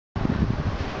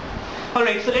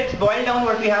Alright, so let's boil down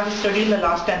what we have studied in the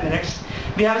last 10 minutes.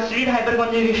 We have studied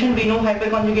hyperconjugation. We know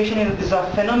hyperconjugation is a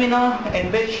phenomena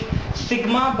in which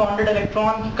sigma bonded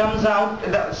electron comes out,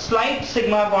 the slight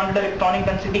sigma bonded electronic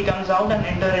density comes out and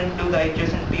enter into the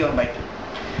adjacent p orbital.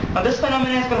 Now this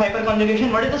phenomenon is called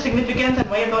hyperconjugation. What is the significance and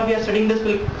why at all we are studying this?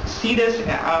 We'll see this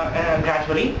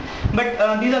gradually.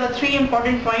 But these are the three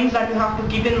important points that you have to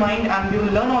keep in mind, and you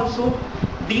will learn also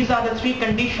these are the three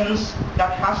conditions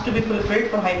that has to be fulfilled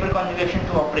for hyperconjugation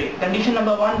to operate. Condition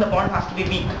number one, the bond has to be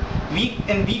weak.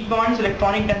 In weak bonds,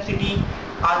 electronic density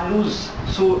are loose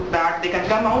so that they can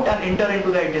come out and enter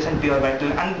into the adjacent p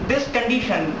orbital. And this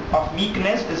condition of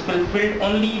weakness is fulfilled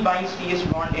only by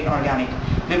CH bond in organic.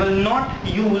 We will not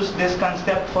use this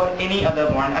concept for any other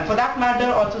bond, and for that matter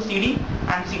also CD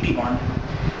and CT bond.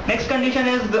 Next condition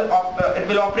is it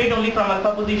will operate only from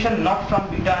alpha position, not from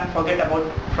beta, and forget about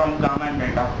from gamma and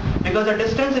delta. Because the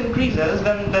distance increases,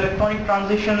 then the electronic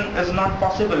transition is not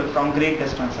possible from great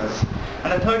distances.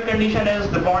 And the third condition is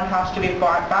the bond has to be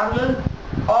parallel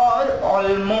or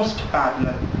almost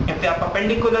parallel. If they are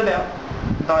perpendicular,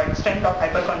 the extent of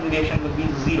hyperconjugation will be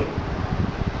 0.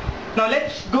 Now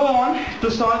let's go on to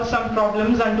solve some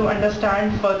problems and to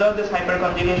understand further this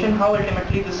hyperconjugation, how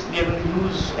ultimately this we are going to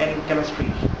use in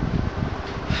chemistry.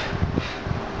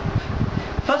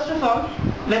 First of all,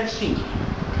 let's see.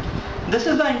 This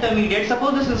is the intermediate.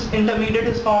 Suppose this intermediate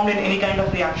is formed in any kind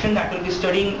of reaction that we'll be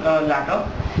studying later.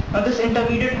 Now this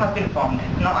intermediate has been formed.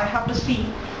 Now I have to see,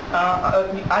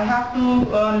 I have to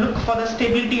look for the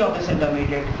stability of this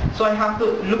intermediate. So I have to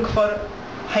look for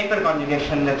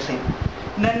hyperconjugation, let's say.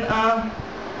 Then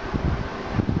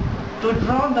to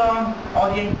draw the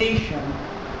orientation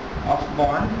of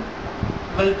bond,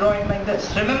 we'll draw it like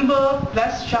this. Remember,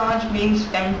 plus charge means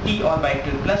empty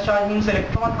orbital. Plus charge means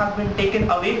electron has been taken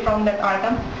away from that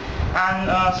atom, and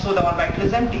so the orbital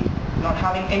is empty, not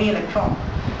having any electron.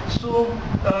 So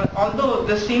although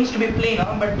this seems to be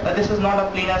planar, but this is not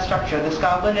a planar structure. This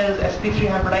carbon is sp3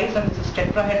 hybridized and this is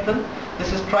tetrahedral.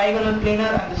 This is trigonal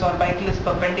planar, and this orbital is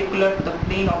perpendicular to the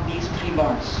plane of these three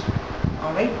bonds.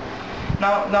 Alright.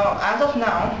 Now as of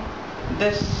now,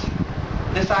 this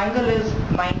angle is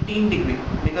 19 degree,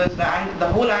 because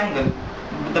the whole angle,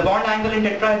 the bond angle in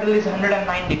tetrahedral is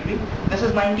 109 degree. This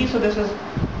is 90, so this is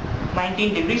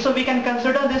 19 degree. So we can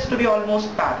consider this to be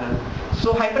almost parallel.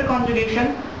 So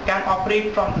hyperconjugation can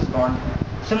operate from this bond.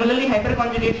 Similarly,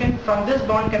 hyperconjugation from this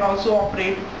bond can also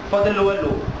operate for the lower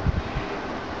lobe.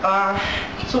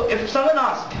 So if someone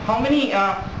asked how many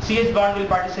CH bond will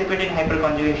participate in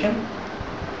hyperconjugation,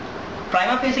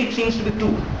 prima facie it seems to be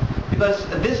 2, because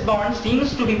this bond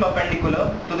seems to be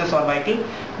perpendicular to this orbital.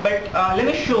 But let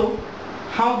me show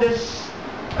how this.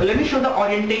 Let me show the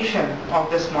orientation of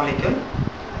this molecule.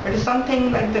 It is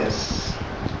something like this.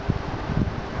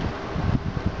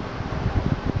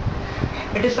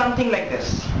 It is something like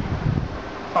this,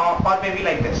 or maybe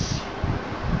like this.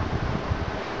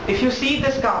 If you see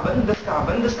this carbon is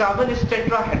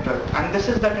tetrahedral, and this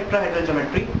is the tetrahedral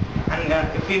geometry. And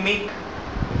if we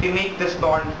make this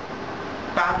bond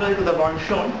parallel to the bond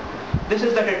shown, this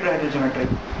is the tetrahedral geometry,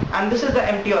 and this is the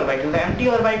empty orbital. The empty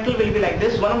orbital will be like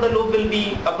this. One of the lobe will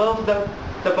be above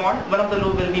the bond, one of the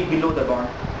lobe will be below the bond.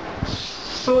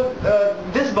 So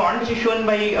this bond, which is shown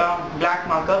by black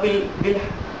marker, will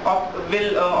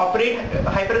operate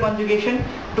hyperconjugation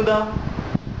to the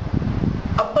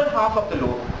upper half of the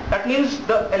lobe. That means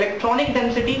the electronic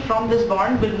density from this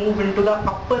bond will move into the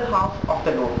upper half of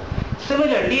the lobe.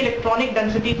 Similarly, electronic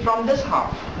density from this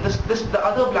half, the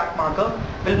other black marker,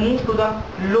 will move to the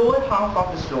lower half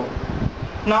of this lobe.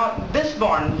 Now this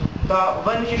bond, the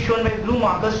one which is shown by blue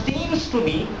marker, seems to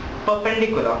be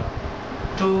perpendicular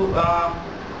to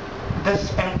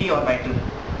this empty orbital.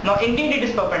 Now indeed it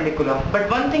is perpendicular, but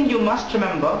one thing you must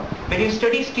remember, when you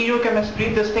study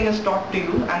stereochemistry, this thing is taught to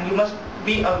you, and you must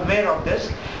be aware of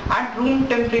this. At room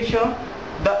temperature,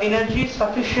 the energy is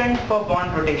sufficient for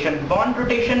bond rotation. Bond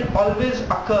rotation always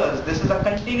occurs. This is a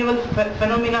continual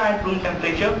phenomena at room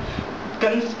temperature.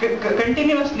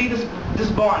 Continuously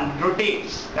this bond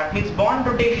rotates. That means bond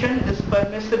rotation is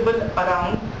permissible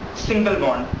around single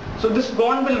bond. So this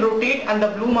bond will rotate, and the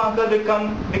blue marker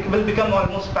will become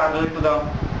almost parallel to the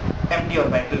empty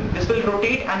orbital. This will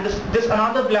rotate, and this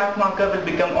another black marker will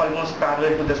become almost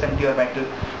parallel to this empty orbital.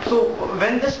 So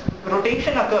when this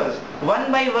rotation occurs,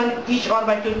 one by one each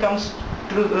orbital comes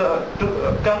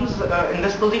in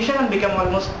this position and become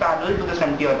almost parallel to this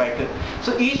empty orbital.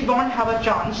 So each bond have a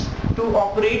chance to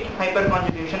operate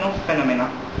hyperconjugation of phenomena.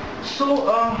 So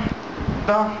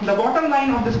the bottom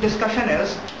line of this discussion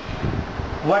is,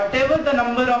 whatever the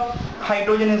number of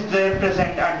hydrogen is there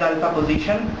present at the alpha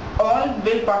position, all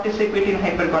will participate in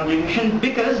hyperconjugation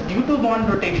because due to bond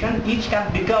rotation, each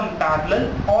can become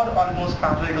parallel or almost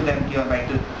parallel to the empty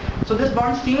orbital. So this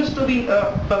bond seems to be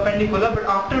perpendicular, but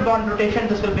after bond rotation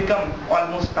this will become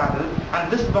almost parallel,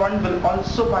 and this bond will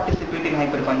also participate in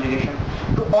hyperconjugation.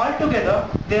 So altogether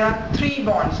there are 3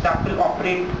 bonds that will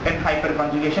operate in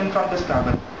hyperconjugation from this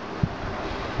carbon.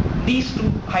 These 2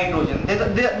 hydrogen,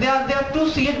 there are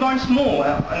 2 CH bonds more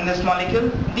in this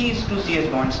molecule, these 2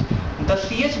 CH bonds. The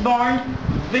CH bond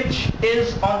which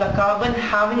is on the carbon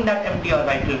having that empty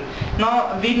orbital.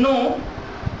 Now we know,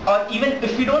 or even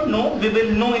if we don't know, we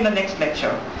will know in the next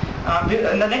lecture.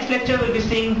 In the next lecture we will be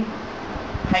seeing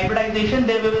hybridization.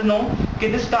 There we will know, okay,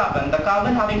 this carbon, the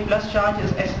carbon having plus charge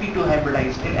is sp2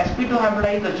 hybridized. In sp2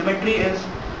 hybridized, the geometry is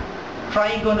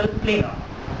trigonal planar.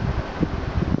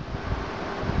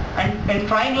 And in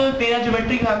trigonal planar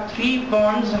geometry you have 3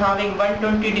 bonds having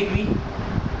 120 degree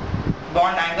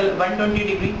bond angle, 120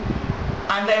 degree,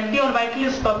 and the empty orbital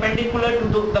is perpendicular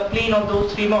to the plane of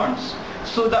those 3 bonds.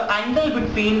 So the angle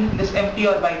between this empty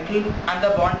orbital and the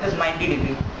bond is 90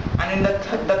 degree. And in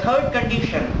the third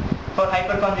condition for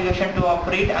hyperconjugation to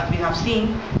operate, as we have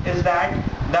seen, is that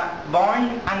the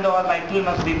bond and the orbital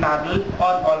must be parallel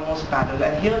or almost parallel.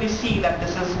 And here we see that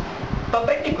this is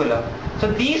perpendicular.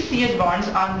 So these CH bonds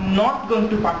are not going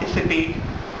to participate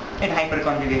in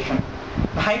hyperconjugation.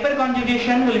 The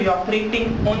hyperconjugation will be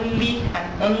operating only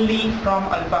and only from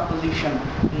alpha position,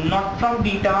 not from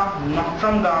beta, not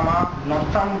from gamma,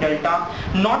 not from delta,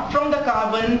 not from the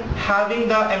carbon having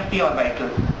the empty orbital,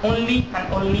 only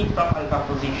and only from alpha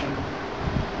position.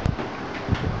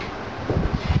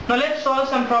 Now let's solve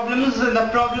some problems. The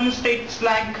problem states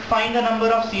like find the number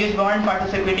of CH bond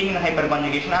participating in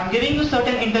hyperconjugation. I am giving you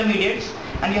certain intermediates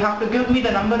and you have to give me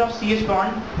the number of CH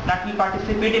bond that will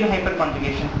participate in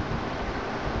hyperconjugation.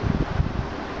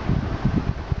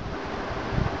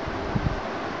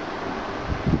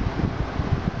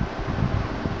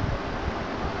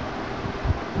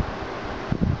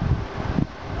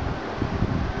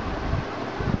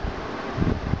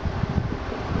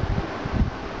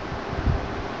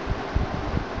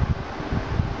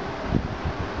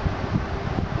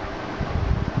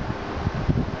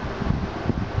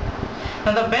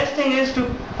 Now the best thing is to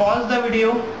pause the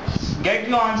video, get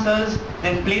your answers,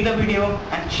 then play the video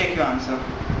and check your answer.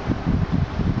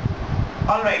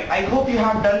 Alright, I hope you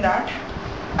have done that,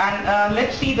 and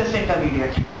let's see this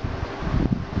intermediate.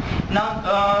 Now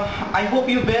I hope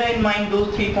you bear in mind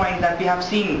those 3 points that we have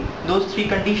seen, those 3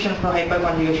 conditions for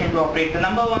hyperconjugation to operate. The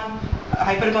number 1,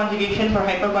 hyperconjugation, for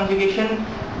hyperconjugation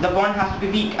the bond has to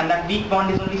be weak, and that weak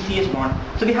bond is only CH bond.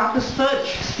 So we have to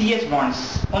search CH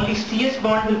bonds. Only CH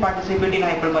bond will participate in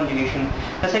hyperconjugation.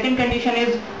 The second condition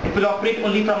is it will operate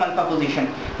only from alpha position.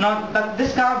 Now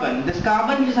this carbon which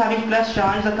is having plus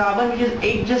charge, the carbon which is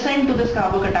adjacent to this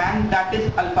carbocation, that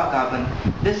is alpha carbon.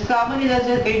 This carbon is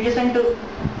adjacent to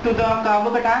the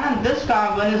carbocation, and this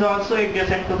carbon is also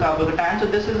adjacent to carbocation, so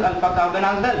this is alpha carbon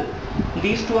as well.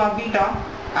 These 2 are beta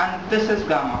and this is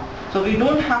gamma. So we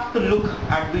don't have to look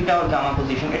at beta or gamma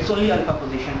position, it's only alpha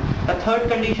position. The third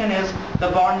condition is the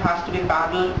bond has to be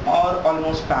parallel or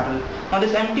almost parallel. Now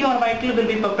this empty orbital will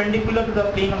be perpendicular to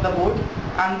the plane of the board,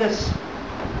 and this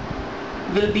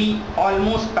will be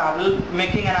almost parallel,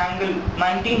 making an angle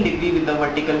 19 degree with the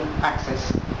vertical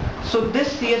axis. So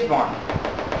this CH bond,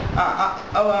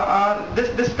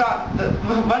 this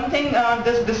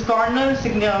corner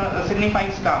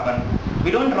signifies carbon.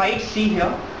 We don't write C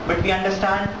here, but we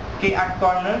understand, okay, at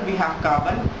corner we have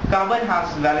carbon. Carbon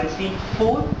has valency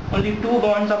 4, only 2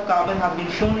 bonds of carbon have been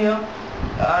shown here.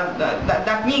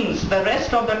 That means the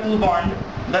rest of the 2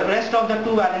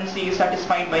 valency is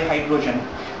satisfied by hydrogen.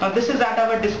 Now this is at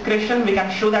our discretion. We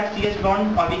can show that CH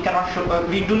bond, or we cannot show,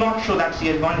 we do not show that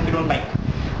CH bond if you don't like.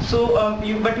 So,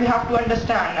 but you have to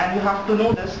understand and you have to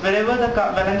know this, wherever the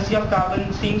valency of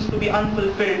carbon seems to be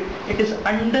unfulfilled, it is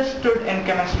understood in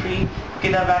chemistry,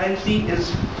 okay, the valency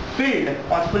is filled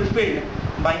or fulfilled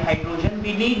by hydrogen.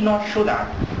 We need not show that.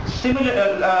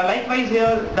 Likewise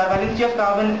here, the valency of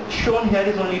carbon shown here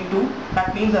is only 2.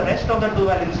 That means the rest of the 2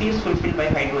 valency is fulfilled by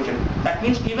hydrogen. That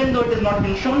means even though it is not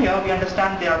been shown here, we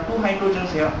understand there are 2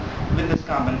 hydrogens here with this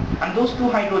carbon, and those 2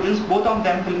 hydrogens, both of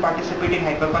them will participate in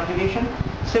hyperconjugation.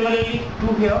 Similarly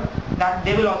 2 here, that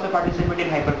they will also participate in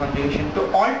hyperconjugation.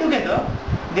 So altogether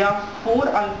there are 4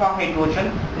 alpha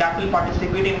hydrogen that will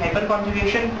participate in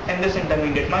hyperconjugation in this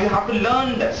intermediate. Now you have to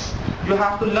learn this. You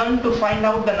have to learn to find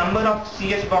out the number of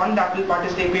CH bond that will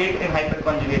participate in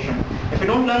hyperconjugation. If you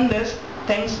don't learn this,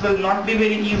 things will not be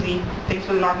very easy, things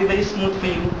will not be very smooth for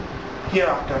you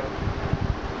hereafter.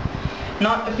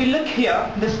 Now if you look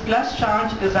here, this plus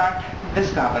charge is at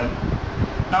this carbon.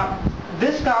 Now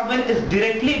this carbon is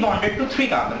directly bonded to 3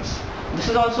 carbons. This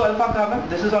is also alpha carbon,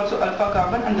 this is also alpha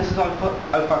carbon, and this is also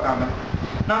alpha carbon.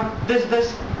 Now this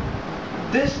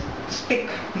stick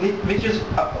which is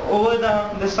over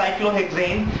the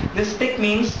cyclohexane, this stick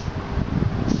means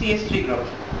CH3 group.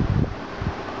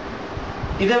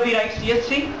 Either we write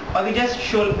CH3 or we just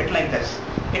show it like this.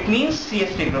 It means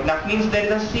CH3 group. That means there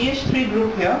is a CH3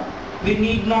 group here. We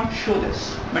need not show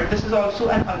this, but this is also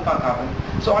an alpha carbon.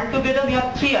 So altogether we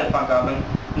have 3 alpha carbon.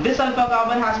 This alpha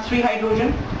carbon has 3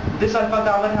 hydrogen. This alpha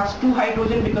carbon has 2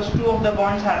 hydrogen because 2 of the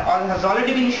bonds has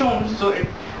already been shown. So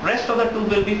rest of the 2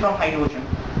 will be from hydrogen.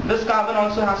 This carbon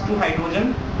also has 2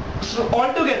 hydrogen. So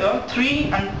altogether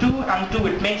 3 and 2 and 2,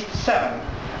 it makes 7.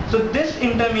 So this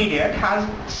intermediate has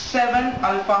 7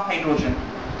 alpha hydrogen.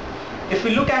 If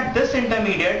we look at this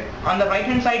intermediate, on the right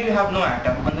hand side you have no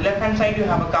atom. On the left hand side you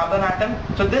have a carbon atom.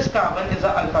 So this carbon is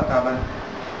an alpha carbon.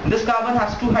 This carbon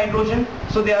has 2 hydrogen.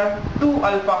 So there are 2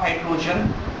 alpha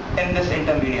hydrogen in this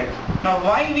intermediate. Now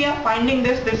why we are finding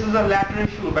this? This is a later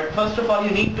issue. But first of all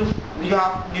you need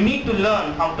to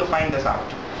learn how to find this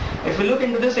out. If we look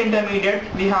into this intermediate,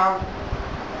 we have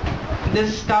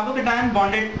this carbocation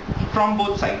bonded from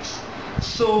both sides.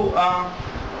 So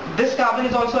this carbon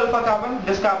is also alpha carbon,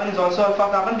 this carbon is also alpha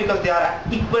carbon because they are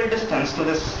at equal distance to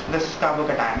this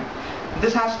carbocation.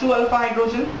 This has 2 alpha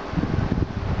hydrogen,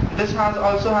 this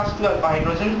also has 2 alpha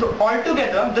hydrogen. So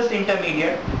altogether this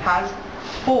intermediate has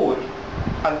 4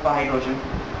 alpha hydrogen.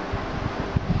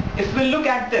 If we look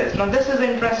at this, now this is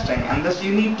interesting and this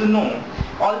you need to know.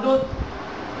 Although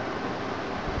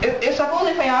suppose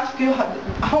if I ask you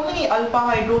how many alpha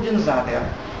hydrogens are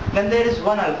there, then there is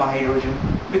 1 alpha hydrogen,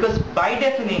 because by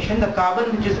definition the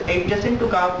carbon which is adjacent to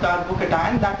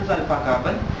carbocation, that is alpha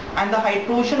carbon, and the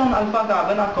hydrogen on alpha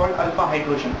carbon are called alpha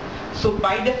hydrogen. So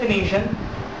by definition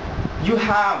you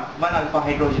have 1 alpha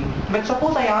hydrogen. But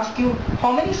suppose I ask you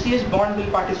how many CH bond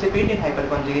will participate in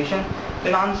hyperconjugation,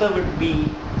 then answer would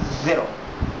be 0.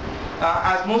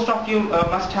 As most of you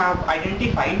must have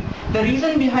identified, the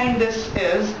reason behind this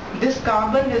is this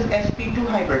carbon is sp2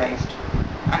 hybridized,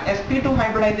 and sp2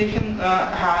 hybridization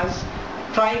has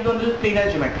trigonal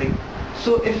planar geometry.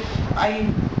 So if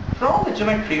I draw the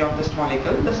geometry of this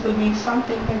molecule, this will be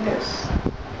something like this.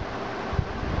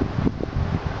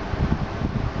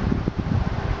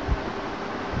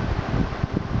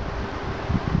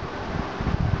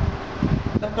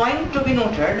 The point to be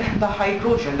noted, the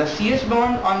hydrogen, the CH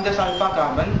bond on this alpha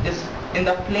carbon is in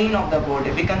the plane of the board.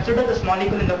 If we consider this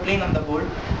molecule in the plane of the board,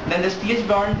 then this CH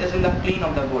bond is in the plane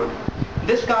of the board.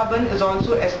 This carbon is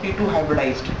also sp2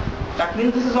 hybridized. That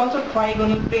means this is also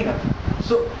trigonal planar.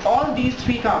 So all these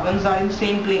 3 carbons are in the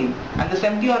same plane, and this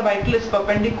empty orbital is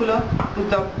perpendicular to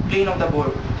the plane of the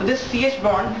board. So this CH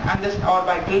bond and this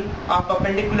orbital are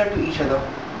perpendicular to each other.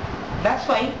 That's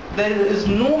why there is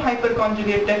no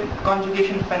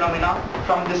hyperconjugation phenomena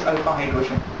from this alpha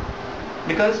hydrogen,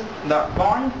 because the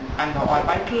bond and the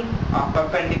orbital are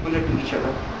perpendicular to each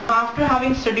other. After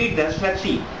having studied this, let's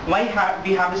see why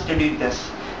we have studied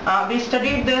this. We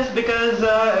studied this because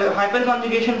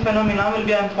hyperconjugation phenomena will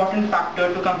be an important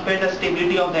factor to compare the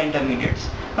stability of the intermediates.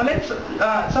 Now let's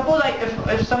suppose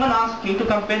if someone asks me to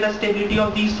compare the stability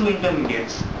of these 2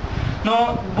 intermediates.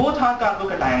 Now both are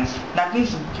carbocations. That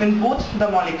means in both the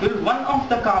molecule, one of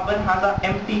the carbon has a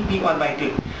empty p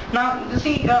orbital. Now you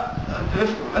see,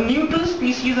 if neutral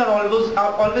species are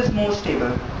always more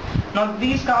stable. Now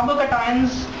these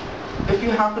carbocations, if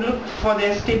you have to look for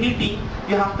their stability,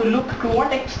 you have to look to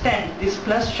what extent this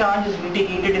plus charge is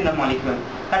mitigated in the molecule.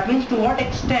 That means to what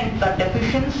extent the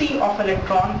deficiency of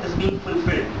electron is being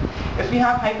fulfilled. If we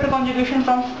have hyperconjugation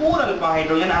from 4 alpha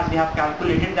hydrogen as we have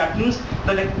calculated, that means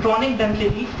the electronic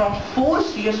density from 4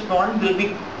 CH bond will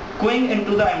be going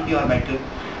into the empty orbital.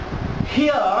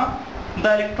 Here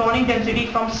the electronic density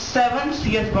from 7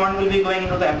 CH bond will be going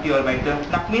into the empty orbital.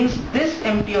 That means this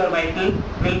empty orbital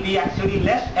will be actually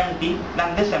less empty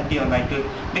than this empty orbital,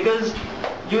 because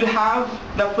you will have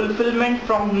the fulfillment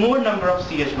from more number of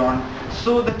CH bond.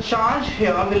 So the charge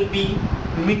here will be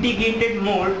mitigated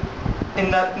more in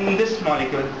this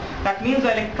molecule. That means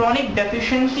the electronic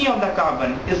deficiency of the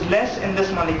carbon is less in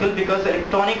this molecule, because the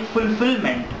electronic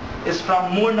fulfillment is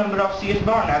from more number of CH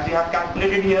bond. As you have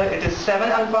calculated here, it is 7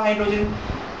 alpha hydrogen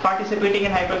participating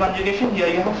in hyperconjugation. Here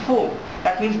you have 4.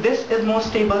 That means this is more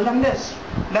stable than this.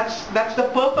 That's the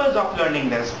purpose of learning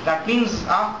this. That means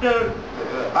after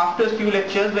a few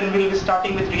lectures, when we will be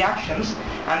starting with reactions,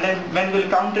 and then when we will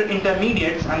come to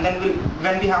intermediates, and then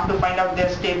when we have to find out their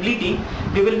stability,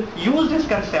 we will use this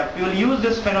concept, we will use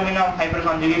this phenomena of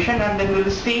hyperconjugation, and then we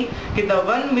will see that the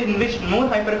one in which more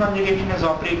hyperconjugation is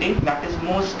operating, that is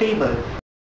more stable.